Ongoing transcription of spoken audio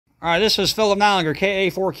All right, this is Philip Nallinger,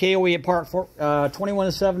 KA4KOE at Park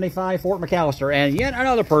 2175, Fort McAllister. And yet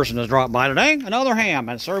another person has dropped by today, another ham.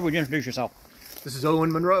 And sir, would you introduce yourself? This is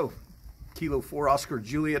Owen Monroe, Kilo 4 Oscar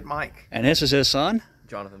Juliet Mike. And this is his son?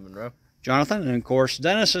 Jonathan Monroe. Jonathan, and of course,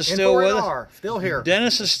 Dennis is still with us. Still here.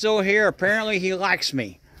 Dennis is still here. Apparently, he likes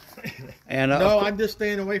me. And no, I'm just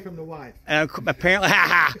staying away from the wife. And apparently,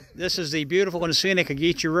 this is the beautiful and scenic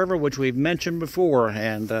Ageechee River, which we've mentioned before.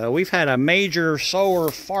 And we've had a major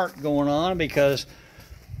solar fart going on because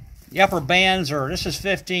the upper bands are, this is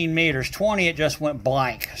 15 meters. 20, it just went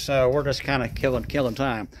blank. So we're just kind of killing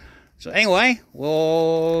time. So anyway,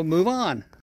 we'll move on.